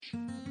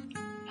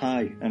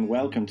Hi, and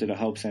welcome to the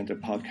Hope Centre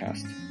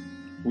podcast.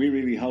 We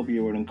really hope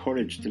you were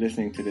encouraged to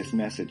listening to this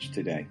message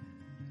today.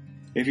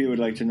 If you would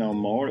like to know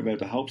more about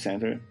the Hope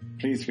Centre,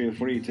 please feel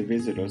free to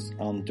visit us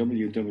on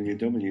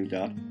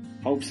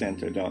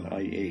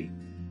www.hopecentre.ie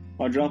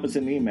or drop us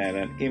an email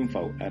at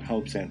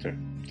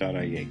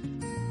info@hopecentre.ie.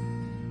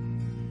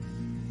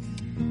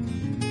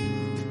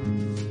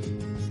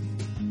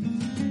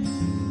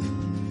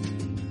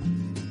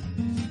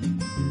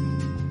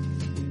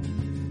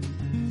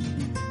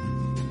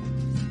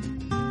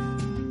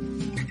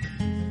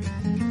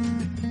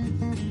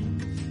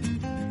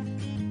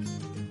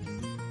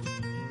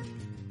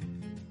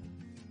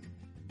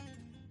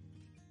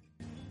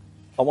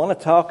 I want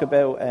to talk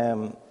about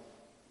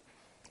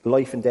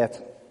life and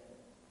death.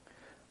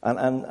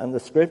 And the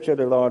scripture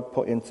the Lord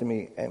put into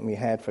me in my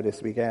head for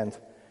this weekend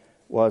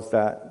was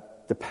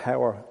that the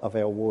power of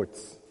our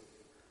words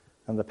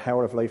and the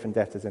power of life and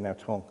death is in our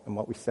tongue, and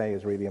what we say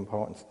is really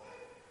important.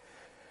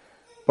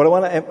 But I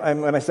want to,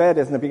 when I said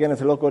this in the beginning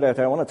to look good out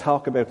there, I want to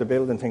talk about the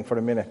building thing for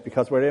a minute,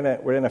 because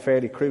we're in a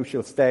fairly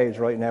crucial stage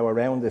right now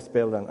around this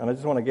building. And I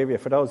just want to give you,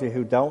 for those of you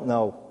who don't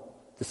know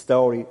the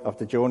story of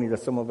the journey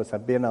that some of us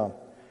have been on,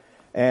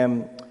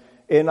 in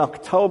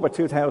October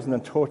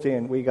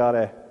 2013, we got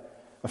a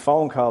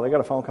phone call. I got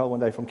a phone call one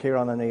day from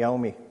Kieran and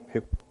Naomi,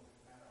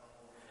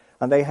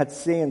 and they had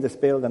seen this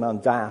building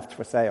on Daft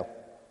for sale.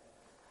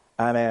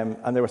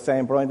 And they were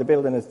saying, Brian, the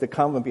building is the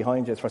convent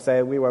behind you is for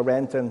sale. We were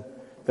renting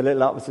the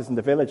little offices in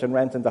the village and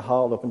renting the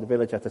hall up in the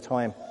village at the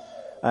time.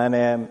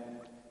 And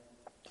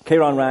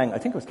Kieran rang, I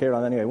think it was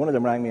Kieran anyway, one of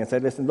them rang me and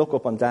said, listen, look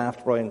up on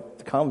Daft, Brian,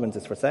 the convent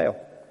is for sale.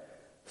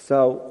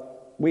 So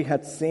we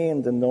had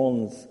seen the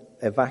nuns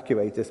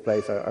evacuate this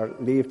place or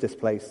leave this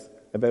place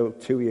about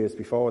 2 years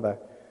before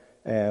that.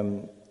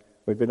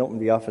 We'd been up in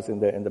the office in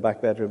the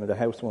back bedroom of the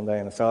house one day,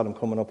 and I saw them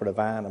coming up with a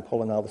van and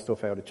pulling all the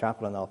stuff out of the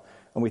chapel and all.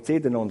 And we'd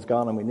seen the nuns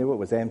gone, and we knew it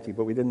was empty,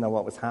 but we didn't know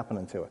what was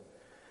happening to it.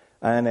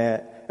 And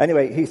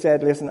anyway, he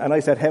said, listen, and I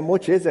said, how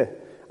much is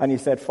it? And he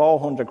said,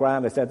 400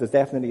 grand. I said, there's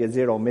definitely a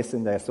zero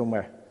missing there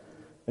somewhere.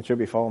 It should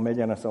be 4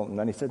 million or something.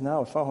 And he said,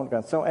 no, it's 400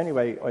 grand. So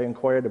anyway, I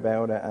inquired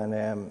about it,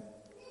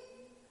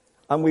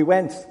 and we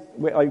went.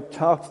 I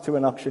talked to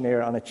an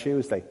auctioneer on a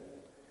Tuesday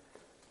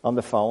on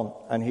the phone,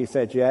 and he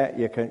said, yeah,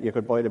 you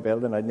could buy the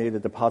building. I'd need a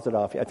deposit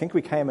off you. I think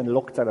we came and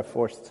looked at it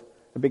first.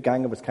 A big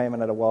gang of us came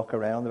and had a walk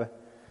around of it.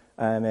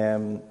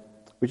 And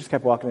we just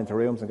kept walking into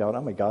rooms and going,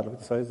 oh my God, look at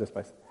the size of this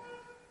place.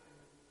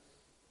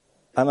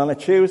 And on a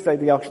Tuesday,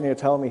 the auctioneer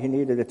told me he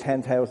needed a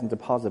 10,000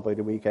 deposit by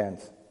the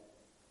weekend.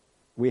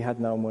 We had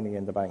no money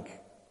in the bank,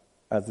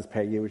 as is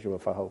per usual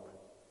for Hope.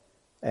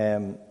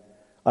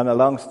 And a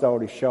long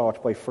story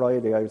short, by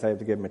Friday I was able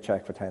to give him a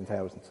cheque for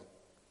 10,000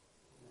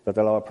 that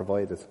the Lord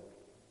provided.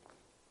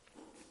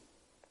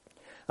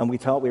 And we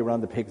thought we were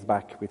on the pig's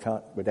back. We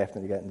thought we're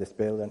definitely getting this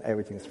building.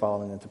 Everything's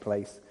falling into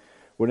place.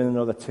 Within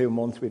another 2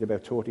 months, we had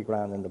about 30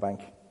 grand in the bank.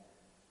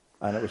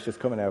 And it was just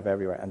coming out of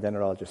everywhere. And then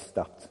it all just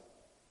stopped.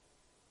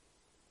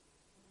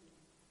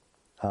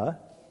 Huh?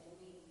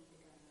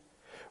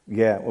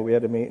 Yeah, well, we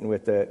had a meeting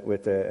with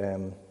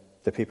the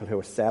people who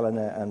were selling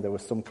it, and there were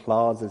some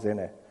clauses in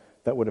it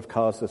that would have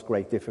caused us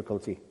great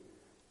difficulty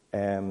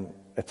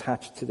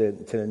attached to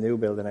the new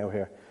building out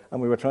here.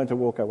 And we were trying to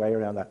work our way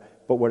around that.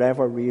 But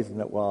whatever reason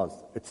it was,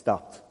 it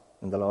stopped,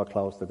 and the Lord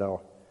closed the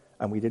door,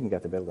 and we didn't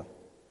get the building.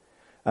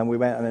 And we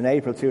went, and in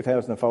April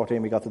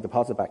 2014, we got the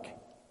deposit back.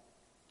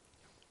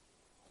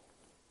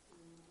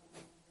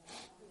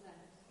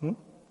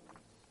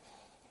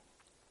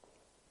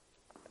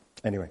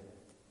 Anyway,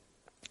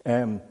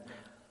 I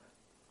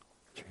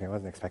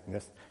wasn't expecting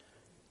this.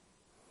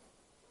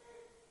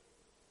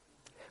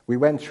 We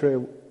went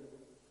through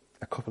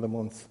a couple of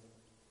months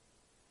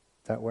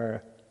that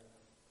were,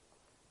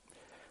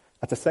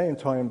 at the same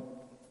time,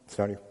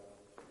 at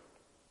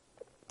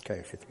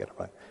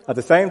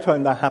the same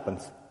time that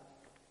happens,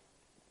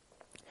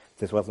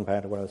 this wasn't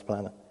part of what I was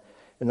planning.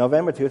 In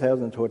November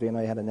 2013,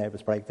 I had a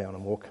nervous breakdown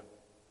in work.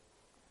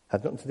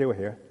 Had nothing to do with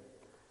here.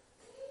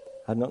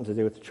 Had nothing to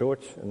do with the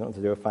church, had nothing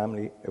to do with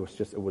family. It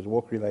was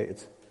work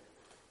related.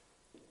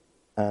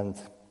 And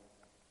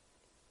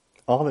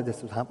all of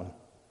this was happening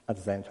at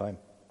the same time.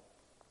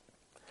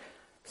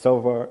 So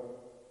for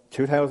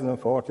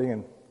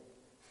 2014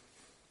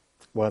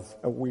 was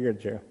a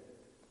weird year.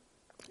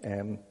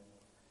 I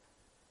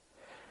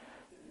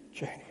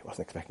wasn't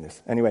expecting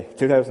this. Anyway,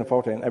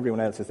 2014, everyone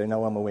else says they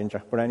know I'm a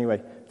whinger. But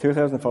anyway,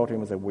 2014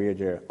 was a weird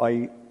year.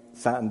 I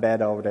sat in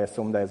bed over there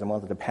some days and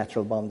wanted to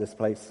petrol bomb this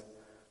place.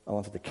 I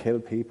wanted to kill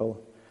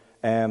people.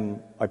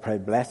 I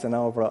prayed blessing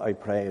over it. I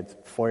prayed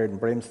fire and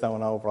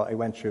brimstone over it. I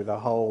went through the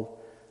whole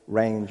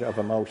range of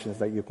emotions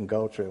that you can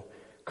go through,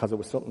 because it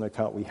was something I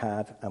thought we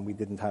had and we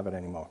didn't have it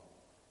anymore.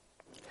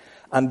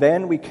 And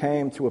then we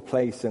came to a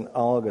place in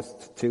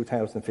August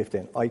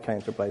 2015. I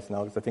came to a place in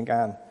August. I think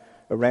Anne,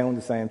 around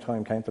the same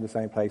time, came to the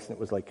same place, and it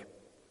was like,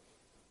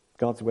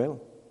 God's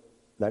will.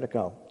 Let it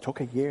go. It took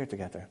a year to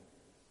get there.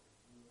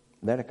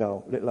 Let it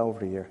go. A little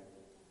over a year.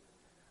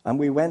 And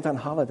we went on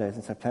holidays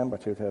in September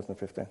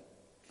 2015.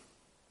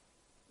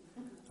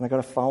 And I got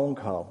a phone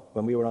call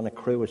when we were on a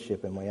cruise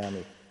ship in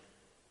Miami.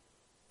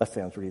 That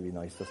sounds really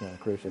nice, doesn't it? A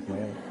cruise ship in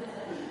Miami.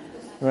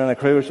 We were on a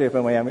cruise ship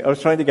in Miami. I was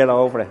trying to get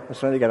over it.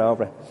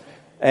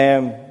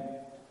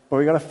 But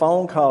we got a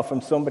phone call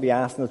from somebody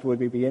asking us would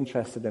we be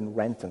interested in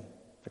renting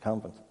the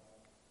convent.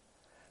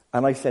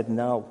 And I said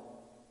no,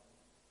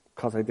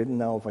 because I didn't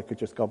know if I could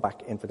just go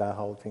back into that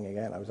whole thing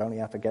again. I was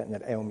only after getting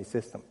it out of my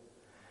system.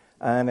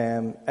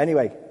 And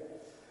anyway,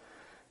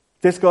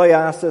 this guy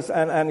asked us,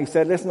 and he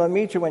said, listen, I'll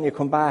meet you when you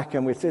come back,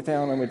 and we'll sit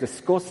down and we'll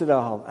discuss it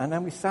all. And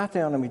then we sat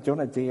down and we'd done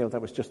a deal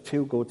that was just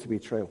too good to be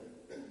true.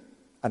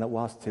 And it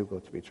was too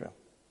good to be true.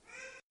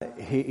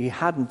 He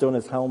hadn't done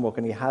his homework,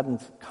 and he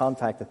hadn't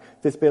contacted.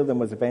 This building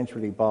was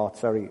eventually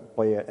bought,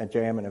 by a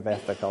German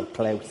investor called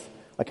Klaus.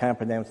 I can't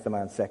pronounce the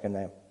man's second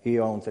name. He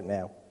owns it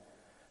now.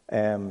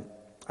 And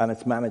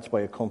it's managed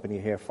by a company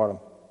here for him.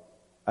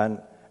 And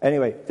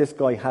anyway, this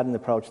guy hadn't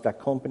approached that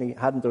company,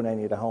 hadn't done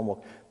any of the homework.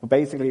 But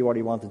basically what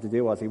he wanted to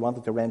do was he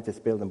wanted to rent this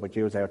building but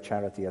use our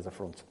charity as a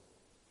front.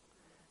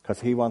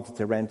 Because he wanted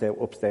to rent out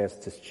upstairs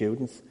to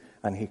students,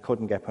 and he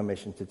couldn't get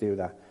permission to do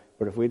that.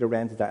 But if we'd have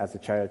rented that as a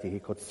charity, he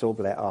could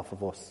sublet off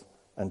of us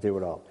and do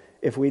it all.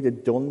 If we'd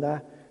have done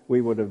that,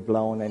 we would have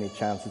blown any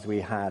chances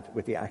we had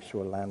with the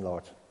actual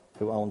landlord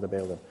who owned the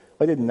building.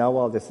 I didn't know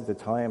all this at the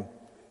time.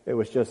 It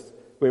was just,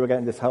 we were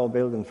getting this whole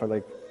building for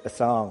like a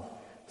song.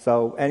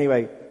 So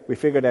anyway, we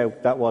figured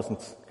out that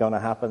wasn't going to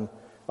happen.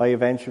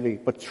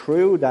 But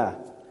through that,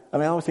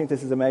 and I always think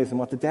this is amazing,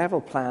 what the devil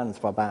plans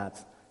for bad,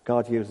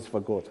 God uses for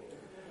good.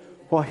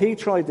 What he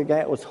tried to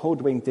get us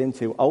hoodwinked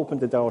into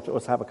opened the door to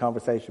us have a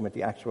conversation with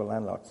the actual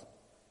landlords.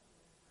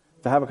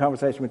 To have a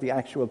conversation with the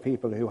actual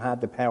people who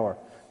had the power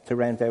to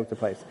rent out the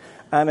place.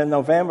 And in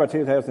November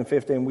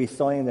 2015, we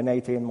signed an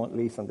 18-month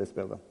lease on this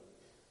building.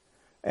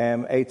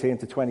 18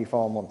 to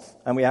 24 months.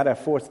 And we had our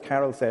first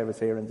carol service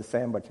here in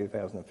December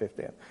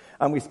 2015.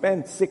 And we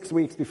spent 6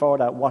 weeks before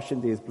that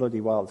washing these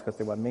bloody walls because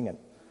they were minging.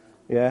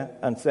 Yeah,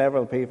 and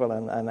several people,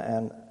 and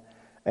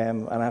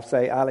I have to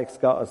say, Alex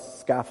got us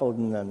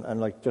scaffolding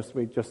and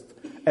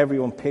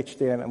everyone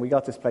pitched in, and we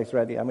got this place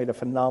ready. I made a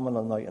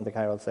phenomenal night in the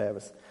carol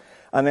service.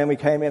 And then we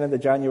came in the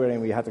January,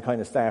 and we had to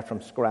kind of start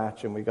from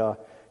scratch, and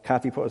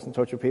Kathy put us in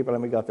touch with people,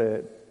 and we got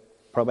the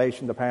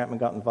probation department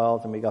got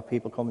involved, and we got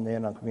people coming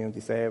in on community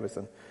service.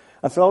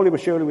 And slowly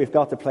but surely we've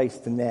got the place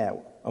to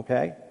now,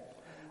 okay?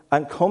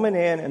 And coming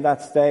in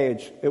that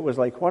stage, it was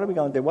like, what are we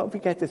going to do? What if we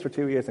get this for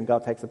 2 years and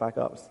God takes it back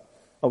off us?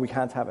 Or we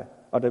can't have it.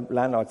 Or the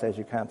landlord says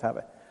you can't have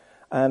it.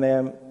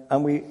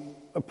 And we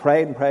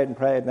prayed and prayed and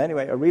prayed. And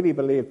anyway, I really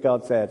believe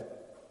God said,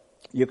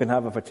 you can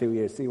have it for 2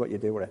 years. See what you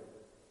do with it.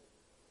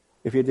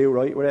 If you do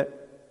right with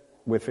it,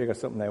 we'll figure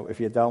something out.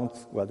 If you don't,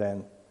 well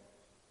then,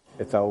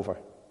 it's over.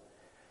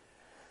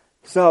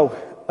 So,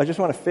 I just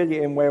want to fill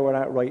you in where we're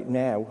at right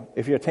now.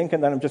 If you're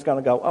thinking that I'm just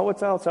going to go, oh,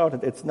 it's all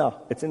sorted. It's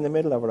not. It's in the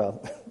middle of it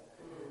all.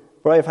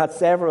 But I've had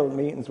several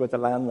meetings with the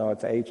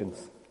landlord's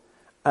agents.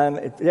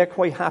 And they're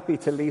quite happy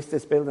to lease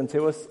this building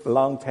to us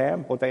long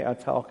term, but they are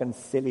talking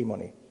silly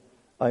money.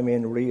 I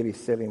mean really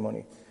silly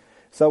money.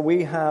 So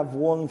we have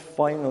one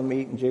final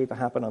meeting due to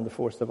happen on the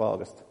 1st of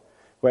August,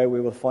 where we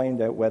will find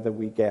out whether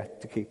we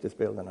get to keep this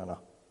building or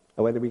not,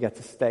 or whether we get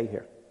to stay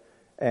here.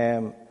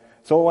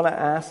 So I want to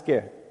ask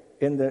you,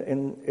 in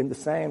the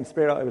same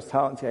spirit I was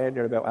talking to you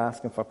earlier about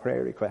asking for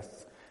prayer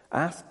requests,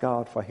 ask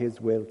God for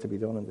his will to be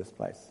done in this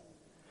place.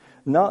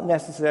 Not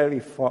necessarily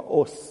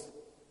for us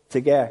to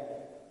get.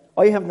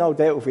 I have no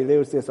doubt if we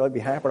lose this, I'll be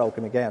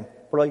heartbroken again,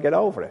 but I'll get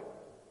over it.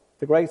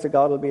 The grace of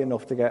God will be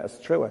enough to get us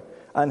through it,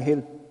 and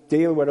he'll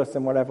deal with us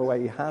in whatever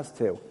way he has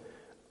to.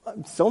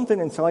 Something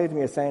inside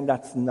me is saying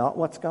that's not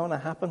what's going to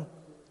happen.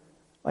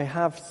 I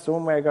have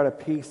somewhere got a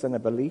peace and a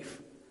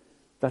belief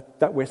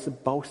that we're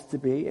supposed to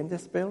be in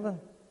this building.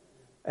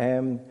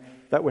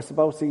 That we're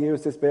supposed to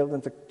use this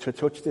building to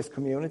touch this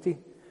community.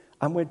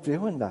 And we're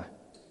doing that.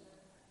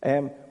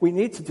 We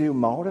need to do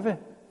more of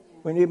it.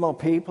 We need more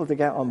people to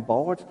get on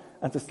board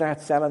and to start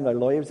selling their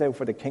lives out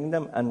for the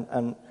kingdom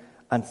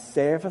and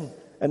serving.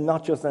 And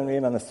not just on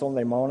a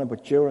Sunday morning,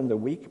 but during the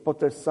week. But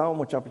there's so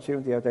much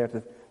opportunity out there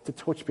to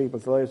touch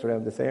people's lives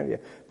around this area.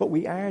 But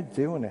we are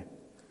doing it.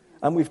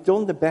 And we've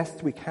done the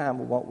best we can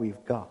with what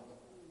we've got.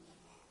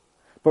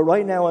 But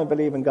right now I'm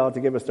believing God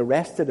to give us the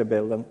rest of the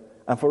building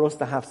and for us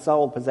to have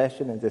sole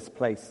possession in this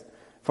place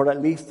for at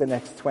least the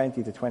next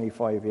 20 to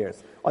 25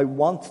 years. I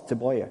want to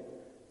buy it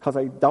because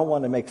I don't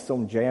want to make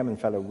some German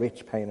fellow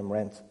rich paying him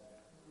rent.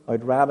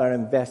 I'd rather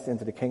invest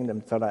into the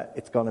kingdom so that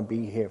it's going to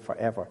be here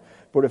forever.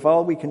 But if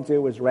all we can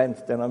do is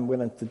rent, then I'm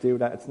willing to do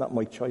that. It's not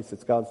my choice,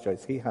 it's God's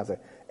choice. He has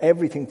it.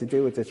 Everything to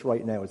do with this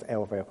right now is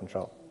out of our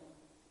control.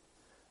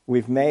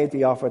 We've made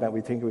the offer that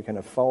we think we can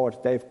afford.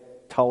 They've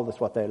told us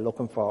what they're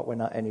looking for. We're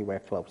not anywhere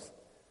close.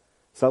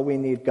 So we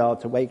need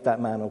God to wake that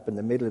man up in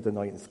the middle of the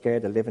night and scare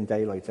the living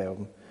daylights out of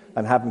him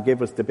and have him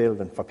give us the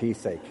building for peace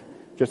sake,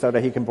 just so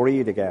that he can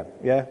breathe again.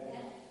 Yeah?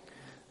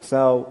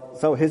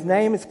 So his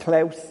name is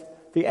Klaus.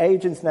 The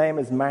agent's name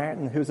is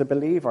Martin, who's a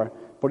believer,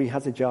 but he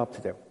has a job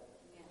to do.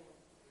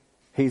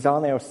 He's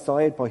on our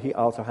side, but he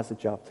also has a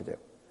job to do.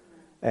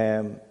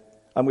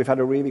 And we've had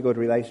a really good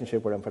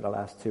relationship with him for the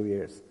last 2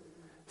 years.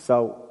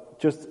 So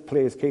just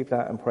please keep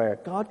that in prayer.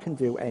 God can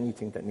do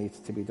anything that needs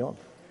to be done.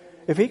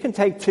 If he can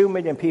take 2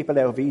 million people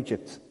out of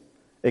Egypt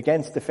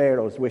against the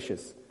Pharaoh's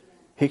wishes,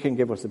 he can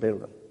give us a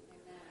building.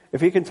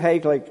 If he can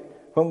take,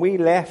 when we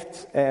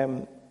left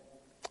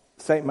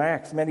St.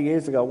 Mark's many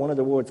years ago, one of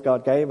the words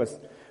God gave us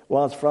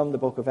was from the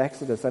book of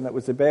Exodus, and it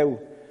was about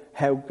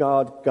how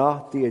God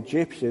got the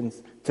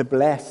Egyptians to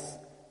bless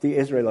the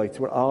Israelites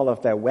with all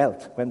of their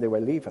wealth when they were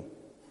leaving.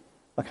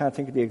 I can't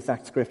think of the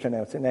exact scripture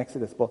now, it's in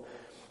Exodus, but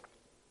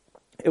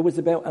it was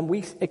about, and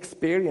we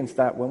experienced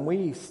that when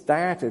we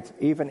started,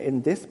 even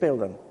in this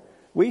building.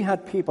 We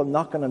had people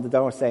knocking on the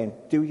door saying,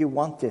 do you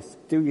want this?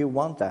 Do you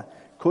want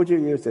that? Could you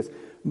use this?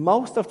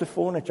 Most of the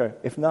furniture,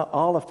 if not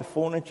all of the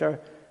furniture,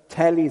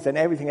 tellies and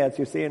everything else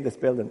you see in this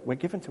building were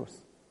given to us.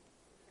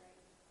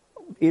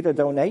 Either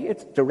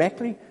donated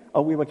directly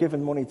or we were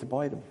given money to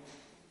buy them.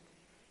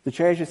 The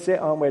chairs you sit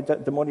on where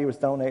the money was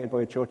donated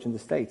by a church in the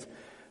States.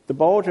 The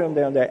boardroom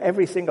down there,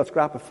 every single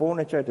scrap of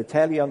furniture, the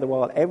telly on the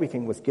wall,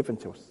 everything was given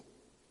to us.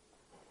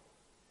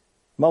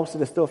 Most of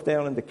the stuff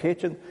down in the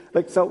kitchen.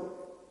 So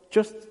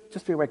just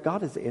be aware,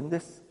 God is in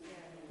this.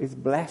 He's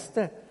blessed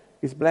it.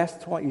 He's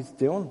blessed what he's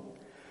doing.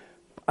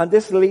 And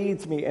this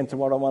leads me into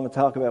what I want to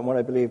talk about and what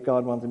I believe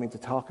God wanted me to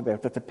talk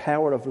about, that the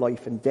power of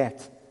life and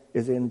death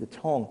is in the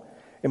tongue.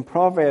 In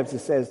Proverbs it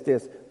says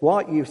this,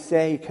 what you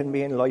say can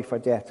mean life or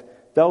death.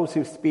 Those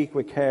who speak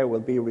with care will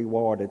be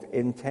rewarded.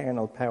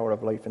 Internal power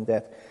of life and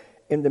death.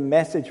 In the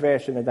Message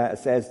version of that it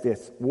says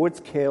this, words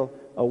kill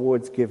or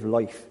words give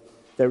life.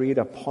 They're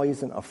either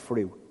poison or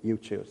fruit. You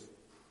choose.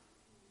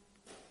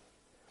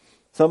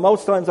 So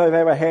most times I've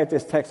ever heard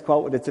this text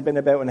quoted, it's been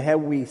about how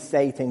we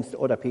say things to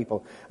other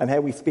people and how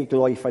we speak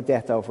life or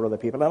death over other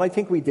people. And I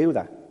think we do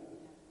that.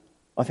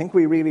 I think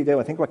we really do.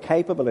 I think we're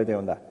capable of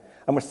doing that.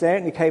 And we're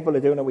certainly capable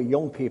of doing it with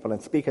young people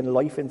and speaking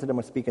life into them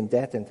or speaking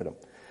death into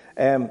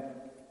them.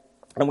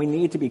 And we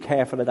need to be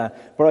careful of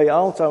that. But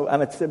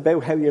and it's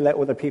about how you let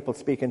other people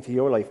speak into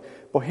your life.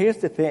 But here's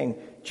the thing.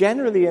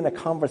 Generally in a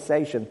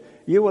conversation,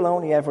 you will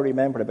only ever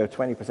remember about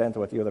 20% of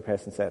what the other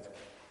person said.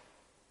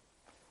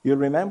 You'll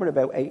remember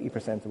about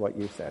 80% of what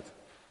you said.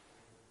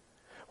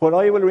 What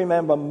I will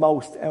remember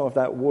most out of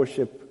that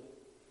worship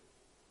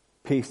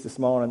piece this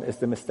morning is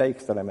the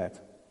mistakes that I made.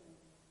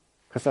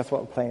 Because that's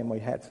what will play in my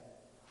head.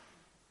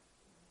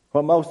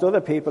 What most other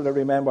people will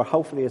remember,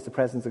 hopefully, is the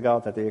presence of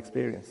God that they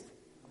experienced.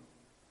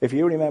 If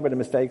you remember the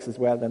mistakes as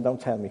well, then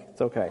don't tell me.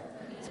 It's okay.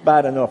 It's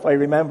bad enough. I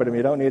remember them.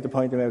 You don't need to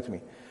point them out to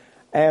me.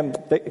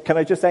 Can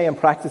I just say in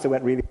practice it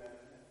went really bad.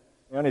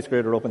 I only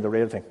screwed her up in the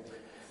real thing.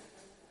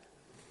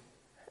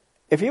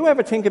 If you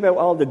ever think about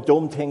all the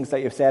dumb things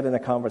that you've said in a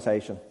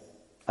conversation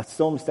at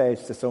some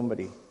stage to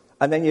somebody,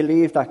 and then you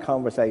leave that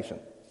conversation,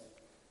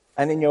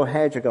 and in your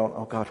head you're going,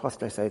 oh God, what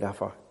did I say that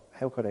for?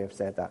 How could I have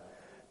said that?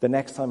 The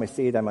next time I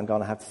see them, I'm going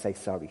to have to say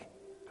sorry,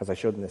 because I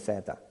shouldn't have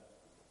said that.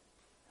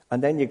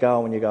 And then you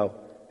go and you go,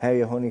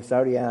 hey, honey,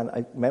 sorry,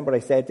 Anne, remember I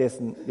said this,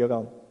 and you're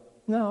going,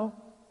 no.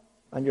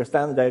 And you're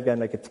standing there again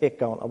like a tick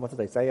going, oh, what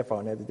did I say it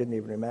for? Now they didn't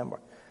even remember.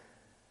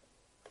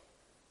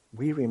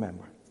 We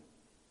remember.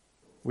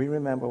 We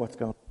remember what's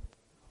going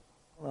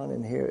on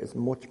in here is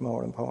much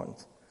more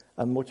important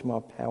and much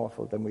more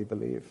powerful than we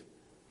believe.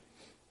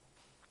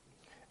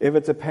 If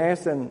it's a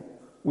person,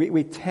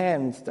 we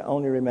tend to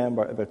only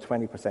remember about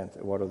 20%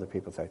 of what other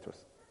people say to us.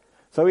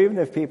 So even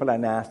if people are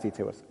nasty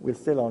to us, we'll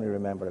still only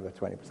remember about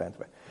 20%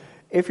 of it.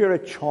 If you're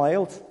a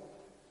child,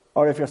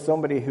 or if you're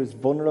somebody who's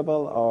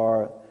vulnerable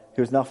or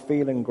who's not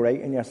feeling great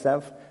in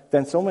yourself,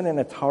 then someone in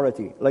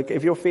authority, like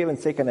if you're feeling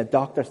sick and a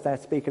doctor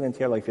starts speaking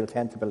into your life, you'll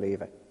tend to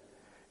believe it.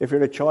 If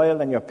you're a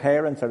child and your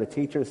parents or a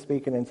teacher is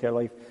speaking into your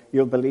life,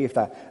 you'll believe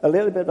that. A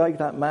little bit like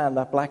that man,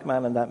 that black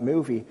man in that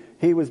movie,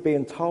 he was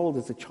being told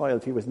as a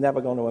child he was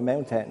never going to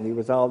amount to it, and he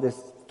was all this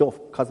stuff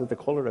because of the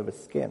colour of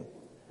his skin.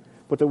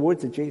 But the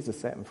words of Jesus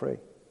set him free.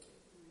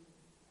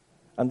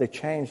 And they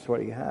changed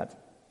what he had.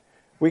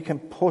 We can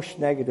push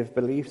negative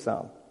beliefs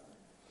on.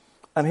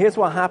 And here's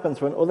what happens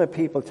when other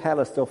people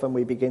tell us stuff and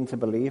we begin to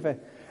believe it.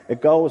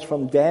 It goes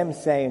from them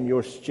saying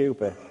you're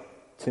stupid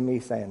to me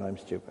saying I'm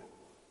stupid.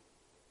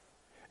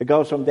 It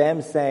goes from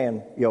them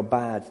saying you're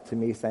bad to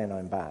me saying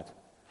I'm bad.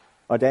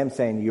 Or them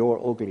saying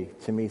you're ugly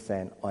to me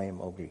saying I am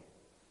ugly.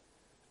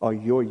 Or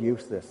you're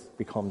useless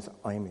becomes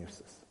I'm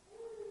useless.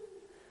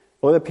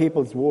 Other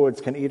people's words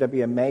can either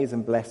be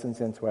amazing blessings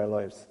into our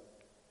lives,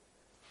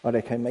 or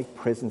they can make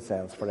prison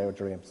cells for our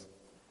dreams.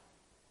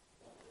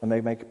 And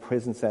they make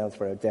prison cells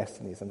for our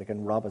destinies, and they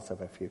can rob us of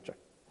our future.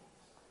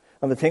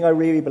 And the thing I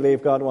really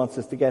believe God wants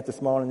us to get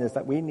this morning is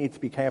that we need to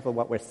be careful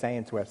what we're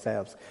saying to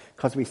ourselves,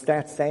 because we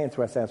start saying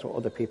to ourselves what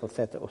other people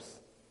said to us.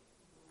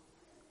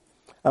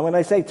 And when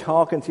I say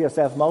talking to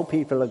yourself, most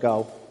people will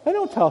go, I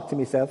don't talk to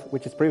myself,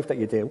 which is proof that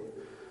you do.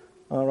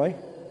 All right?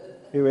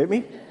 You with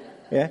me?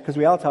 Yeah, because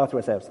we all talk to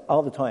ourselves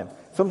all the time.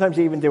 Sometimes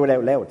you even do it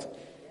out loud.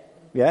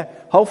 Yeah?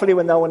 Hopefully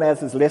when no one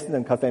else is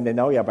listening, because then they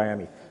know you're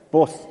barmy.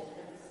 But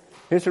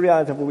here's the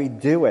reality of when we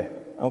do it,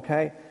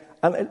 okay?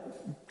 And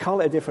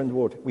call it a different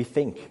word. We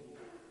think.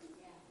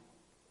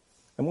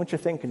 And once you're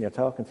thinking, you're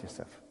talking to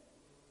yourself.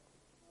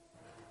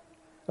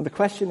 And the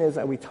question is,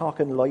 are we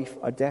talking life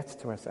or death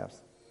to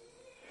ourselves?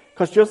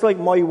 Because just like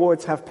my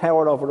words have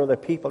power over other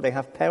people, they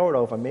have power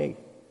over me.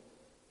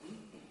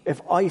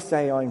 If I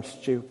say I'm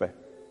stupid,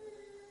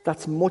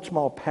 that's much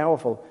more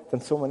powerful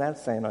than someone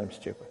else saying I'm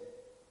stupid.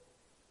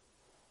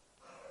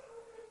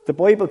 The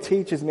Bible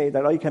teaches me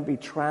that I can be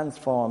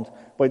transformed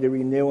by the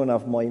renewing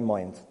of my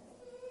mind.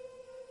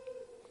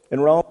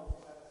 In Romans,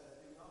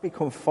 be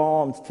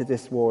conformed to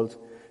this world,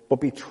 but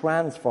be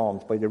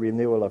transformed by the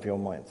renewal of your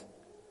mind.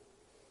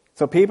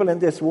 So people in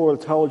this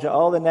world told you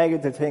all the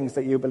negative things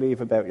that you believe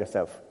about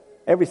yourself.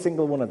 Every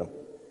single one of them.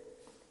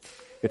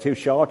 You're too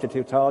short, you're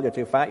too tall, you're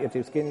too fat, you're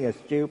too skinny, you're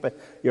stupid,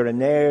 you're a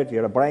nerd,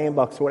 you're a brain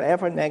box,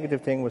 whatever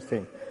negative thing was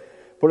thing.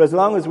 But as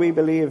long as we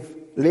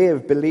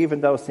live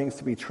believing those things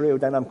to be true,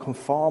 then I'm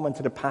conforming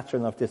to the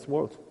pattern of this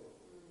world.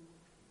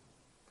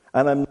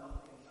 And I'm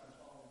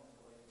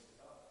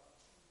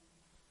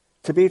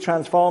to be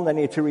transformed, I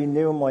need to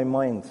renew my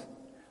mind.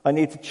 I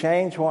need to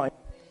change what I'm...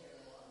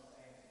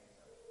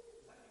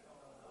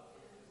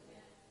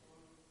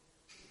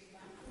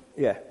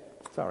 Yeah,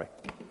 sorry.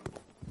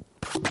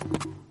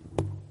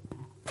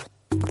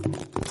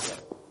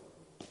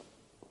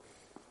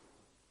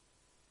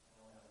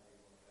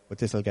 But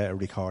this will get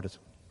recorded.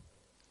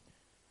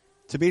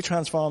 To be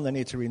transformed, I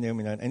need to renew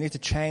my mind. I need to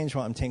change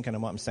what I'm thinking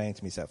and what I'm saying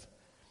to myself.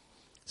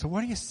 So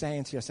what are you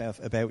saying to yourself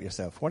about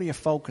yourself? What are you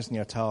focusing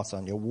your thoughts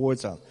on, your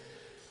words on?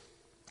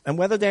 And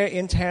whether they're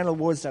internal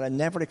words that are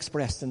never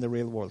expressed in the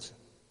real world,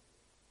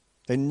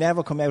 they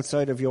never come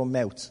outside of your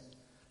mouth,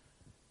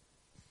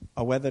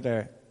 or whether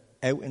they're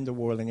out in the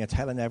world and you're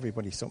telling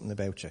everybody something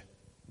about you.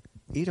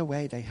 Either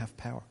way, they have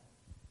power.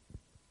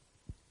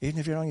 Even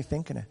if you're only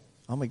thinking it.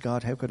 Oh my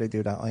God, how could I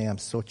do that? I am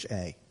such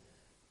a...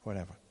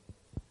 whatever.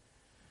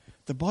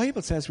 The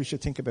Bible says we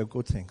should think about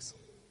good things.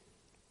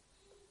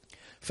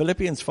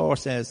 Philippians 4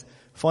 says,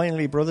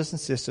 finally, brothers and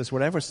sisters,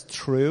 whatever's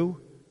true,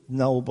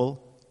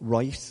 noble,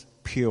 right,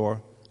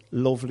 pure,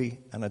 lovely,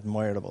 and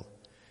admirable.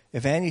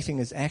 If anything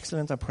is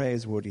excellent or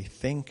praiseworthy,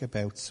 think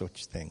about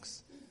such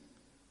things.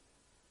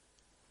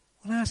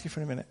 I want to ask you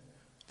for a minute.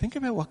 Think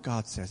about what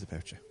God says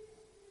about you.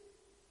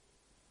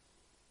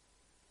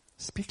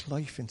 Speak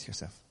life into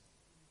yourself.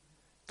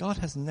 God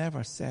has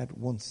never said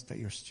once that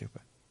you're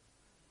stupid.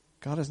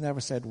 God has never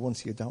said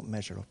once you don't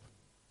measure up.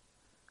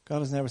 God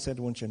has never said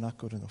once you're not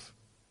good enough.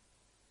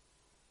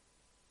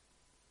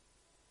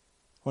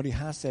 What he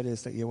has said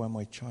is that you are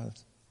my child.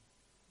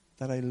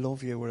 That I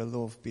love you with a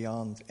love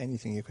beyond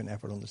anything you can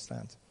ever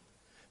understand.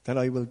 That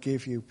I will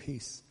give you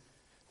peace.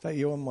 That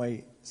you are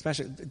my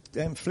special...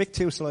 flick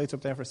 2 slides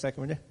up there for a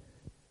second, will you?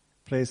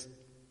 Please.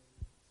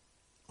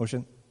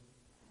 Ocean.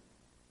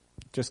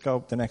 Just go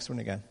up the next one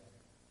again.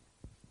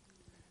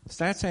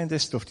 Start saying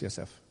this stuff to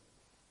yourself.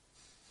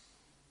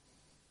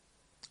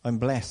 I'm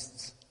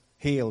blessed,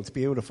 healed,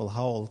 beautiful,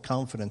 whole,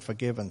 confident,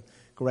 forgiven,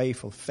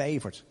 grateful,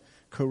 favoured,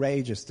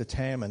 courageous,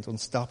 determined,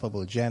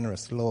 unstoppable,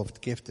 generous, loved,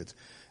 gifted,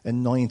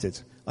 anointed.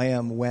 I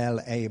am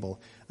well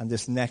able. And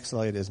this next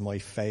slide is my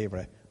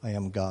favourite. I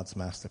am God's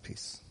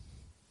masterpiece.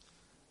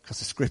 Because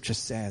the scripture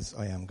says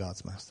I am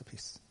God's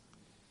masterpiece.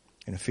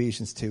 In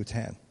Ephesians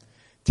 2:10.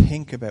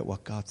 Think about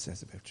what God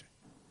says about you.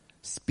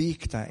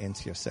 Speak that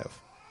into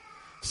yourself.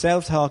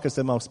 Self-talk is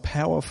the most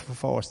powerful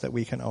force that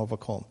we can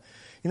overcome.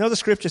 You know the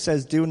scripture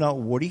says, do not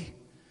worry.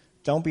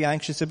 Don't be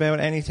anxious about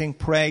anything.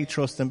 Pray,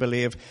 trust and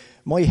believe.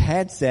 My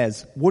head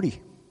says,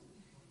 worry.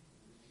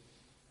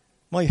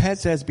 My head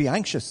says, be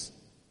anxious.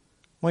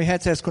 My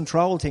head says,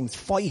 control things,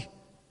 fight.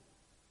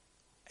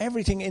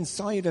 Everything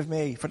inside of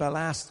me for the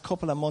last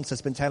couple of months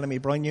has been telling me,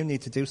 Brian, you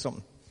need to do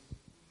something.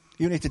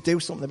 You need to do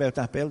something about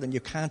that building.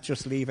 You can't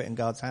just leave it in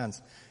God's hands.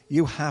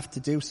 You have to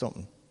do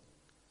something.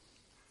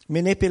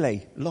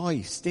 Manipulate,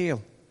 lie,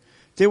 steal.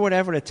 Do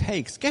whatever it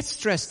takes. Get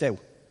stressed out.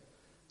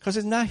 Because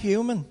it's not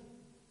human.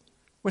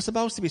 We're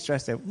supposed to be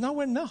stressed out. No,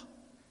 we're not.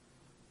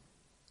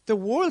 The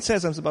world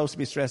says I'm supposed to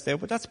be stressed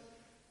out, but that's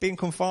being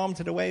conformed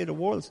to the way of the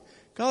world.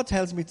 God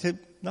tells me to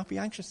not be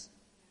anxious.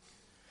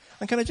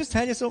 And can I just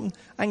tell you something?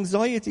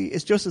 Anxiety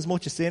is just as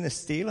much a sin as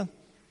stealing.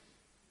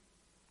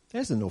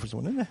 There's another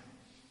one, isn't there?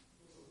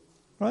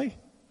 Right?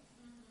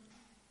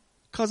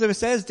 Because if it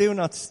says do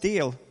not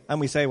steal, and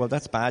we say, well,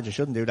 that's bad, you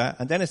shouldn't do that,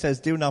 and then it says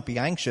do not be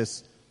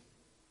anxious,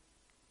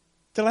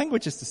 the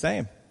language is the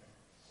same.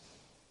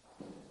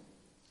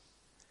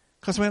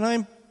 Because when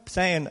I'm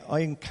saying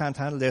I can't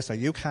handle this, or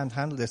you can't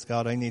handle this,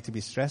 God, I need to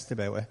be stressed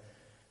about it,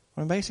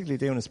 what I'm basically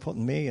doing is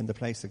putting me in the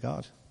place of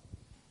God.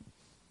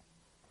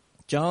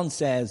 John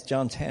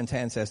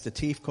 10:10 says, the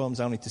thief comes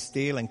only to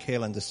steal and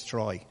kill and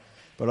destroy.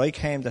 But I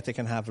came that they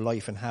can have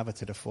life and have it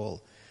to the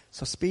full.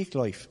 So speak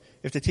life.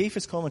 If the thief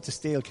is coming to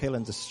steal, kill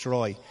and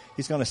destroy,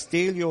 he's going to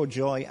steal your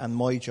joy and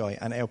my joy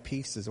and our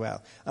peace as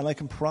well. And I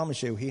can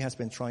promise you, he has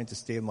been trying to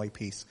steal my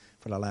peace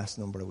for the last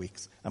number of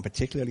weeks. And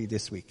particularly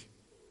this week.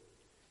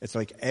 It's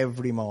like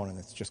every morning,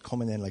 it's just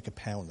coming in like a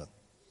pounding.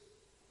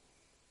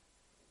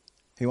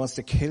 He wants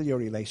to kill your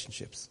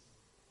relationships.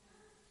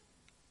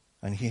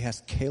 And he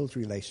has killed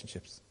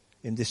relationships.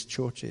 In this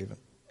church even.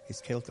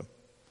 He's killed them.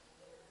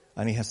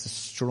 And he has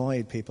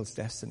destroyed people's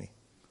destiny.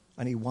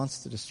 And he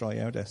wants to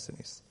destroy our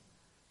destinies.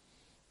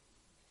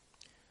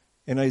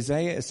 In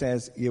Isaiah it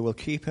says, you will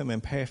keep him in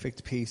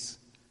perfect peace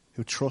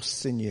who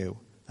trusts in you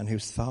and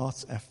whose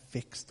thoughts are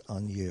fixed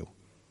on you.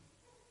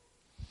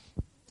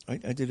 I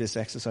did this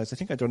exercise. I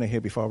think I've done it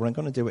here before, but I'm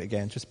going to do it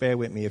again. Just bear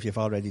with me if you've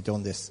already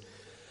done this.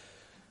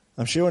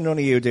 I'm sure none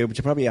of you do, but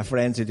you probably have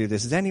friends who do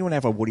this. Does anyone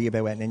ever worry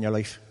about anything in your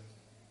life?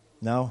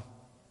 No?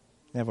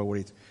 Never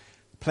worried.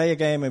 Play a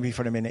game with me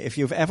for a minute. If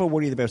you've ever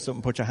worried about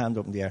something, put your hand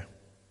up in the air.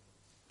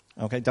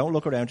 Okay? Don't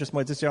look around. Just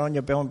you're on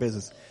your own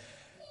business.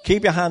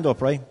 Keep your hand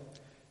up, right?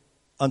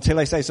 Until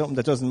I say something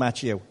that doesn't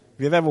match you.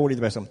 If you've ever worried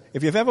about something.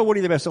 If you've ever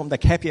worried about something that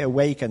kept you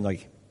awake at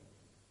night.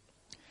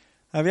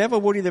 Have you ever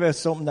worried about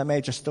something that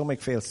made your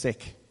stomach feel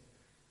sick?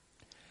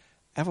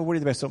 Ever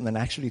worried about something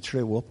that actually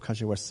threw up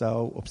because you were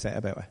so upset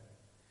about it?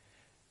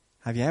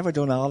 Have you ever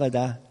done all of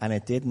that and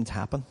it didn't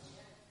happen?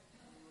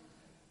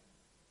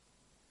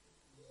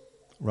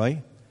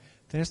 Right?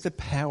 There's the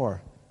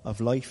power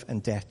of life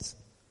and death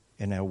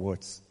in our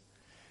words.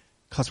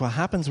 Because what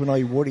happens when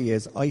I worry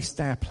is I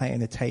start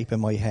playing a tape in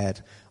my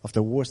head of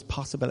the worst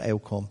possible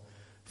outcome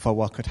for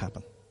what could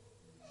happen.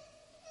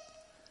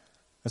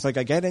 It's like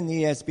I get an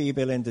ESB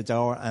bill in the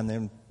door and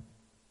in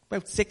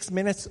about 6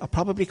 minutes, or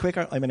probably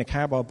quicker, I'm in a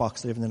cardboard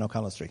box living in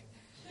O'Connell Street.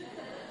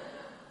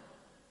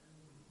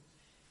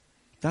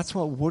 That's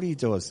what worry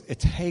does. It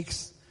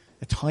takes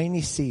a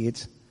tiny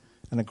seed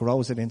and it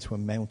grows it into a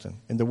mountain.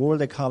 In the world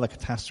they call it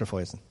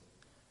catastrophizing.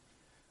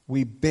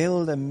 We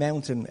build a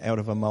mountain out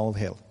of a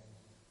molehill.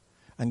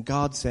 And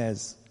God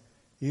says,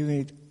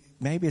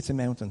 maybe it's a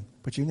mountain,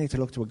 but you need to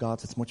look to a God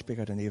that's much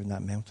bigger than even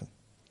that mountain.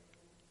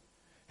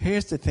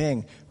 Here's the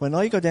thing. When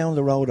I go down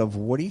the road of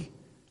worry,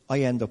 I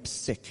end up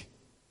sick.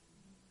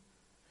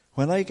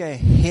 When I get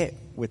hit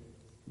with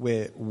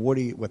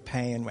worry, with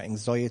pain, with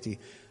anxiety,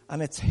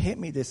 and it's hit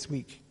me this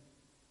week.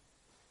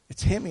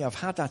 It's hit me. I've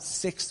had that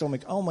sick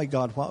stomach. Oh my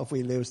God, what if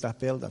we lose that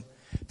building?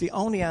 The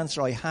only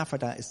answer I have for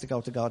that is to go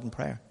to God in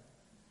prayer.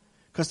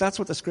 Because that's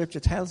what the scripture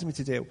tells me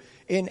to do.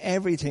 In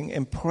everything,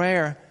 in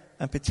prayer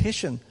and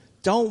petition.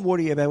 Don't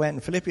worry about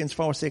anything. Philippians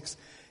 4:6.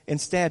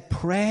 Instead,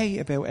 pray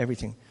about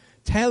everything.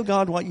 Tell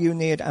God what you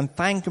need and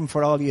thank him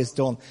for all he has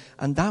done.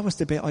 And that was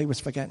the bit I was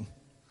forgetting.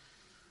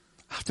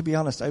 I have to be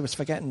honest, I was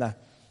forgetting that.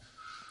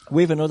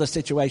 We have another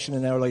situation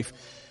in our life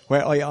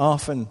where I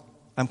often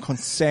am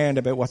concerned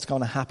about what's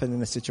going to happen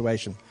in a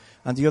situation.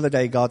 And the other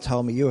day God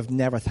told me, you have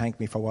never thanked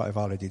me for what I've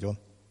already done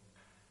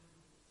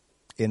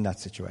in that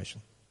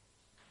situation.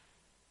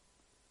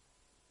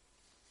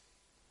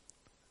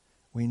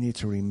 We need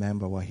to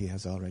remember what he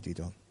has already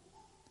done.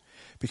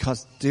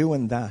 Because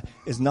doing that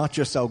is not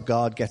just so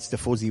God gets the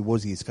fuzzy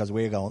wuzzies because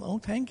we're going, oh,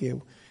 thank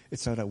you.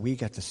 It's so that we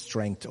get the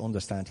strength to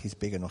understand he's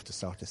big enough to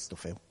sort this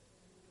stuff out.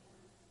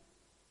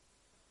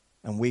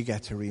 And we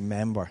get to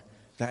remember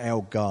that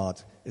our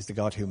God is the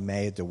God who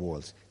made the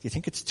world. Do you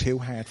think it's too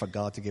hard for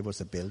God to give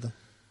us a building?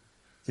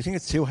 Do you think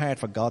it's too hard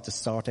for God to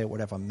sort out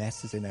whatever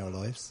mess is in our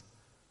lives?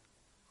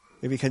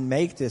 If he can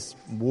make this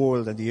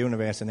world and the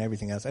universe and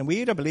everything else, and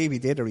we either believe he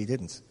did or he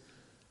didn't.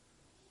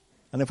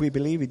 And if we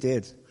believe he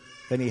did,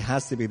 then he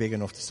has to be big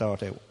enough to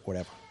sort out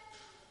whatever.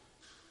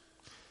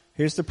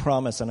 Here's the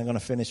promise, and I'm going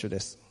to finish with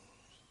this.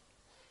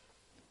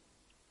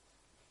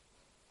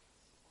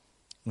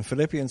 In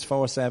Philippians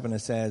 4:7 it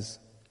says,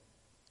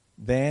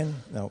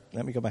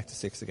 let me go back to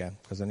 6 again,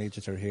 because I need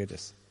you to hear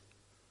this.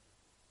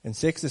 In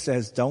 6 it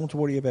says, don't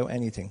worry about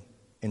anything.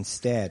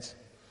 Instead,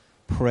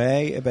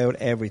 pray about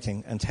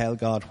everything and tell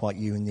God what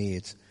you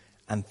need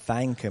and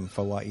thank him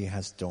for what he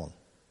has done.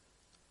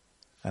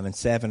 And in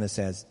 7 it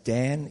says,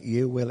 then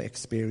you will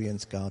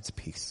experience God's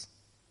peace,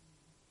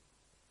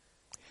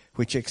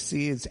 which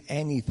exceeds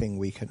anything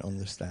we can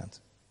understand.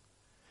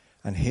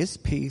 And his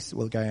peace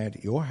will guard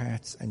your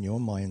hearts and your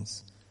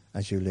minds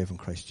as you live in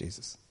Christ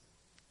Jesus.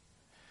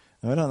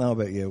 Now, I don't know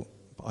about you,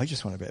 but I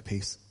just want a bit of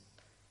peace.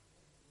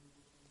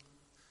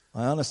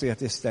 I honestly, at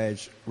this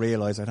stage,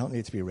 realize I don't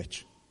need to be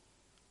rich.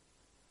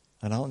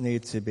 I don't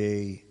need to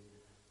be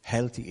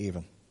healthy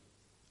even.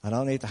 I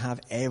don't need to have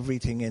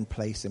everything in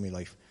place in my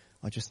life.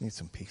 I just need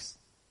some peace.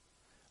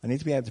 I need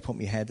to be able to put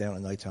my head down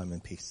at night time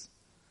in peace.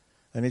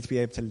 I need to be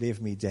able to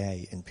live my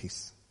day in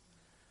peace.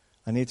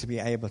 I need to be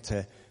able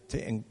to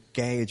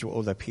engage with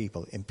other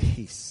people in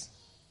peace.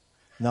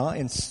 Not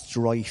in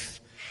strife,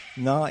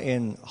 not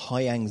in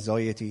high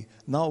anxiety,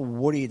 not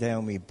worry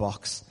down my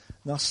box,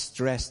 not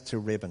stressed to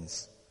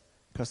ribbons.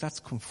 Because that's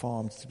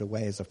conformed to the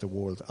ways of the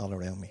world all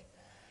around me.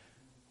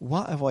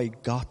 What have I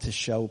got to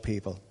show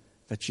people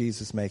that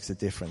Jesus makes a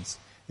difference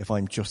if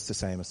I'm just the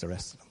same as the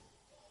rest of them?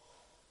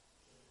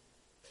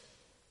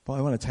 But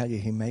I want to tell you,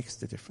 he makes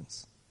the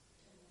difference.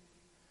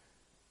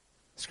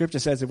 Scripture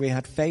says if we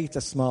had faith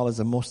as small as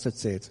a mustard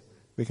seed,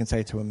 we can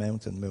say to a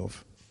mountain,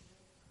 move.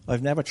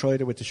 I've never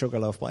tried it with the sugar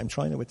loaf, but I'm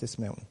trying it with this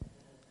mountain.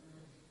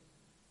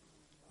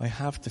 I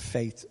have the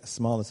faith as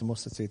small as a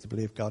mustard seed to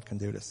believe God can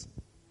do this.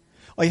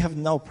 I have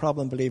no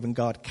problem believing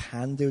God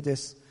can do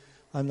this.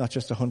 I'm not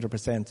just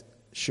 100%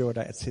 sure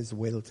that it's his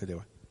will to do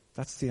it.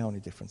 That's the only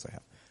difference I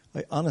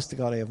have. Honest to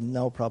God, I have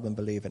no problem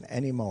believing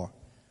anymore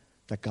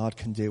that God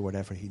can do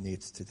whatever he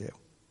needs to do.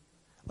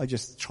 I'm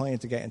just trying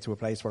to get into a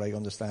place where I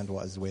understand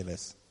what his will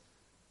is.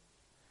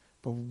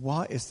 But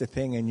what is the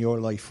thing in your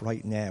life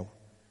right now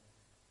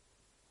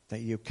that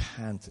you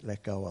can't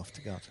let go of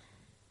to God?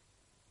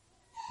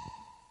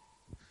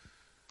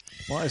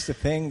 What is the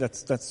thing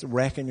that's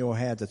wrecking your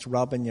head, that's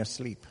robbing your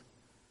sleep,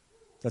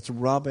 that's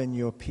robbing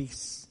your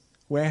peace?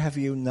 Where have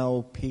you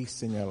no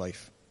peace in your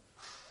life?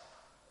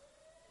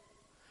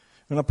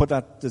 I'm going to put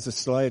that, there's a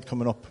slide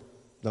coming up.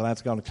 The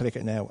lad's going to click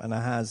it now, and it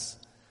has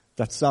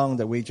that song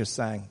that we just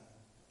sang,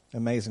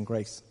 Amazing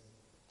Grace.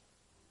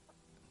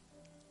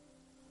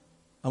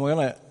 And we're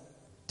going to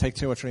take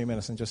 2 or 3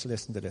 minutes and just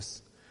listen to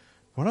this.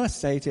 What I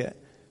say to you,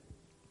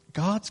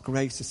 God's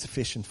grace is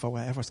sufficient for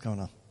whatever's going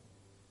on.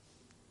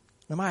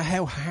 No matter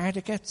how hard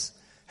it gets,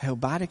 how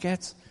bad it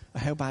gets, or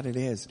how bad it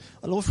is.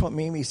 I love what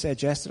Mimi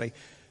said yesterday.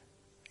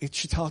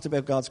 She talked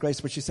about God's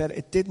grace, but she said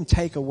it didn't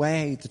take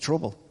away the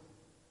trouble.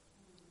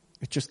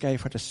 It just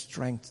gave her the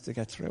strength to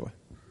get through it.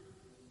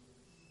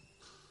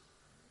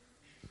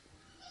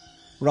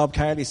 Rob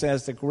Carley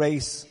says that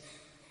grace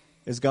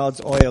is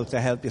God's oil to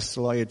help you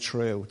slide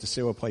through the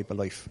sewer pipe of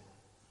life.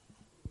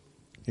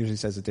 He usually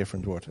says a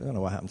different word. I don't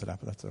know what happened to that,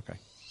 but that's okay.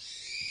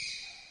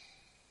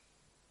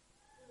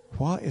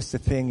 What is the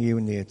thing you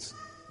need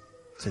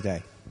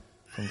today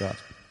from God?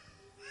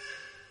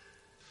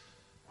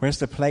 Where's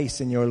the place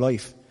in your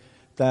life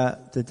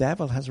that the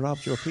devil has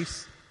robbed your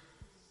peace?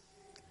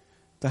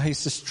 That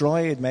he's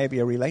destroyed maybe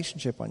a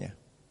relationship on you?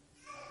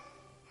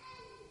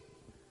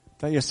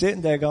 That you're sitting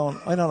there going,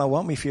 I don't know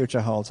what my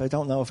future holds. I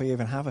don't know if I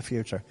even have a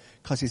future,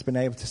 because he's been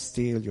able to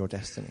steal your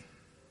destiny.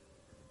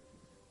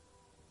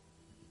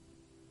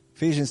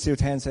 Ephesians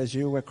 2:10 says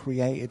you were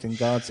created in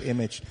God's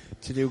image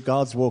to do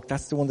God's work.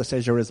 That's the one that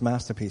says you're his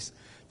masterpiece.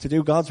 To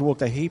do God's work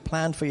that he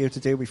planned for you to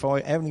do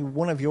before any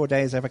one of your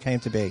days ever came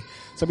to be.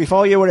 So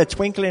before you were a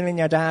twinkling in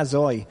your dad's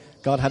eye,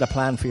 God had a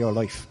plan for your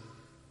life.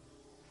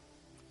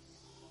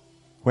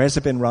 Where's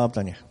it been robbed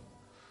on you?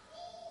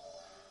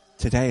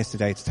 Today is the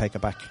day to take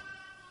it back.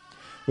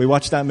 We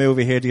watched that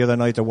movie here the other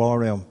night, The War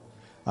Room.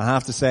 I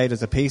have to say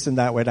there's a piece in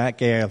that where that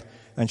girl,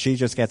 and she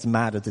just gets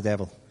mad at the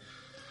devil.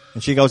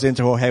 And she goes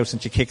into her house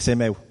and she kicks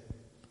him out.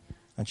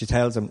 And she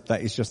tells him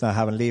that he's just not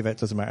having, leave it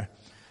doesn't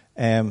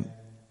matter.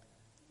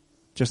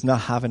 Just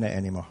not having it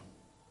anymore.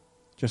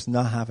 Just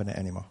not having it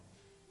anymore.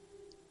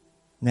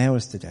 Now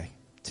is the day.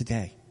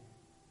 Today.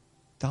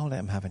 Don't let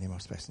him have any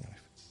more space in your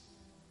life.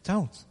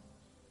 Don't.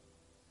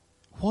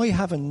 Why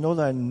have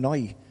another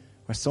night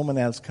where someone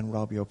else can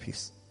rob your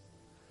peace?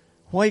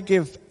 Why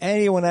give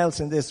anyone else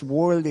in this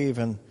world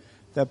even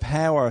the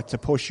power to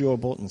push your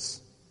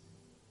buttons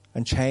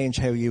and change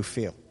how you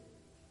feel?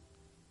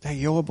 They're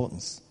your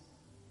buttons.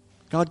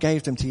 God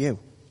gave them to you.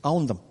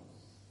 Own them.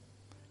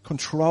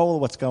 Control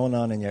what's going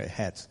on in your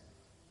head.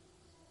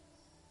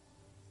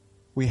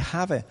 We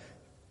have it.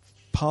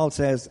 Paul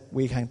says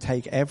we can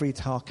take every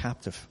thought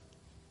captive.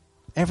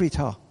 Every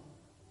thought.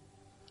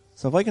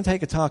 So if I can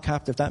take a thought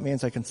captive, that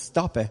means I can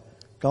stop it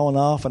going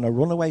off on a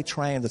runaway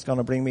train that's going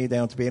to bring me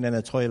down to being in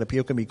a toilet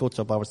puking me guts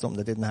up over something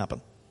that didn't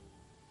happen.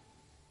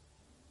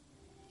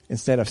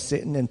 Instead of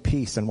sitting in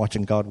peace and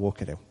watching God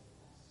work it out.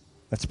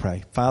 Let's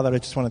pray. Father, I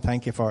just want to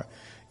thank you for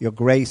your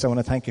grace. I want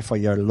to thank you for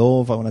your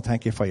love. I want to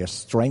thank you for your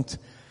strength.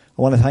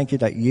 I want to thank you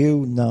that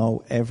you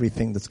know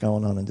everything that's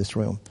going on in this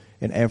room,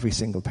 in every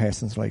single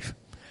person's life.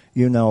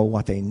 You know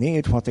what they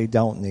need, what they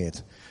don't need.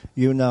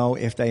 You know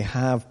if they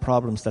have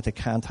problems that they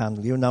can't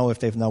handle. You know if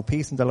they've no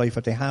peace in their life,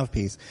 if they have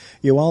peace.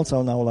 You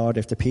also know, Lord,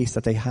 if the peace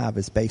that they have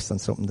is based on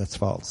something that's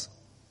false.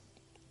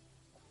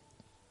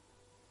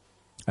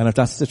 And if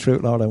that's the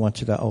truth, Lord, I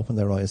want you to open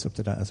their eyes up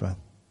to that as well.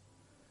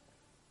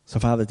 So,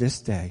 Father, this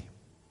day,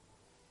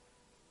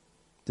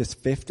 this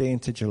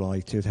 15th of July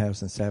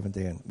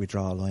 2017, we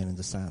draw a line in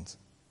the sand.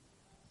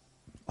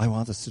 I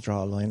want us to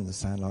draw a line in the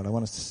sand, Lord. I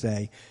want us to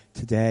say,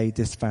 today,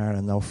 this far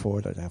and no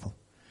further, devil.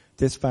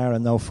 This far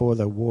and no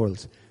further,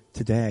 world.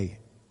 Today,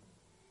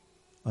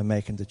 I'm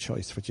making the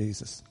choice for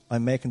Jesus.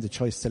 I'm making the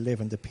choice to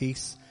live in the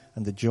peace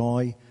and the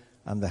joy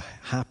and the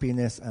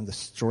happiness and the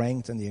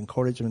strength and the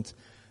encouragement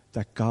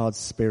that God's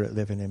Spirit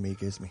living in me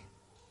gives me.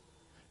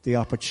 The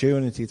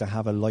opportunity to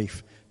have a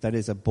life that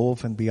is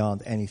above and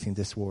beyond anything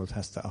this world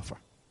has to offer.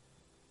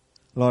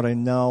 Lord, I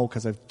know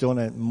because I've done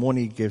it,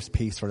 money gives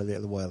peace for a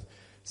little while.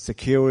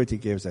 Security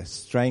gives it.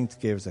 Strength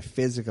gives it.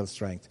 Physical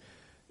strength.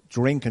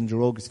 Drink and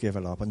drugs give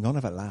a lot, but none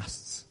of it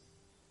lasts.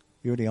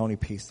 You're the only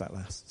peace that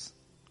lasts.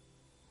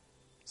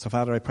 So,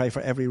 Father, I pray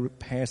for every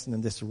person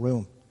in this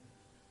room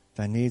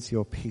that needs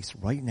your peace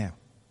right now.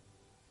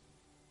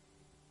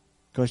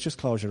 Guys, just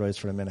close your eyes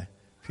for a minute.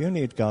 If you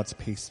need God's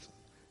peace,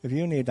 if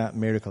you need that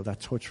miracle, that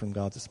touch from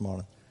God this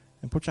morning,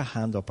 and put your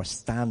hand up or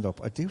stand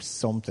up or do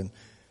something,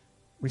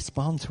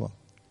 respond to him.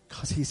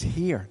 Because he's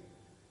here.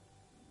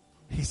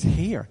 He's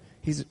here.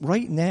 He's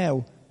right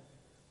now.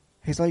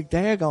 He's like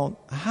there going,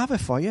 I have it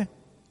for you.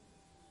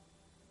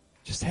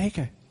 Just take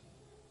it.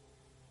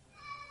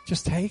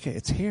 Just take it.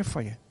 It's here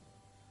for you.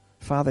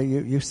 Father,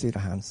 you see the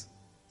hands.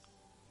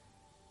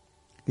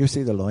 You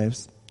see the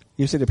lives.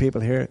 You see the people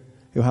here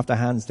who have their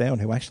hands down,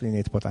 who actually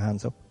need to put their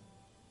hands up.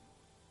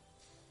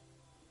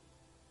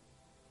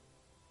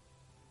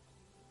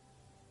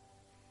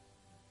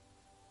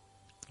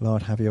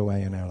 Lord, have your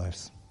way in our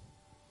lives.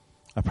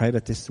 I pray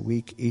that this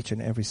week, each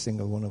and every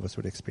single one of us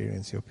would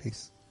experience your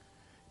peace.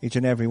 Each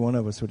and every one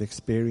of us would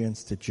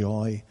experience the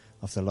joy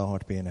of the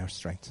Lord being our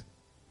strength.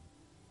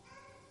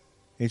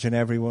 Each and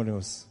every one of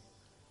us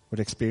would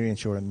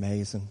experience your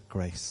amazing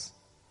grace,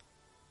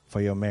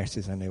 for your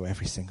mercies are new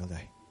every single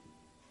day.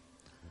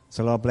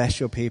 So Lord, bless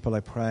your people,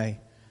 I pray.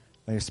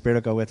 May your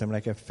Spirit go with them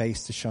like a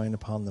face to shine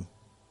upon them.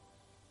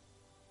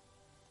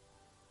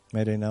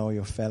 May they know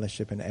your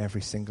fellowship in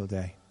every single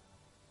day.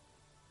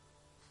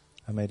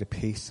 And may the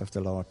peace of the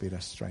Lord be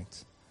their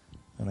strength.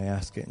 And I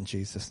ask it in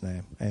Jesus'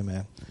 name.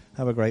 Amen.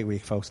 Have a great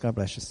week, folks. God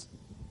bless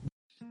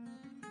you.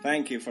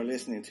 Thank you for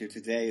listening to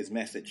today's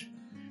message.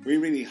 We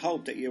really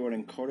hope that you were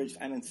encouraged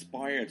and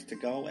inspired to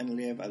go and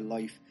live a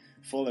life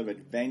full of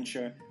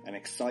adventure and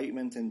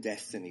excitement and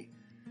destiny,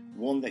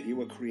 one that you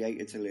were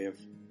created to live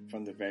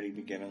from the very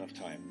beginning of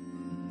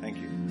time. Thank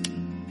you.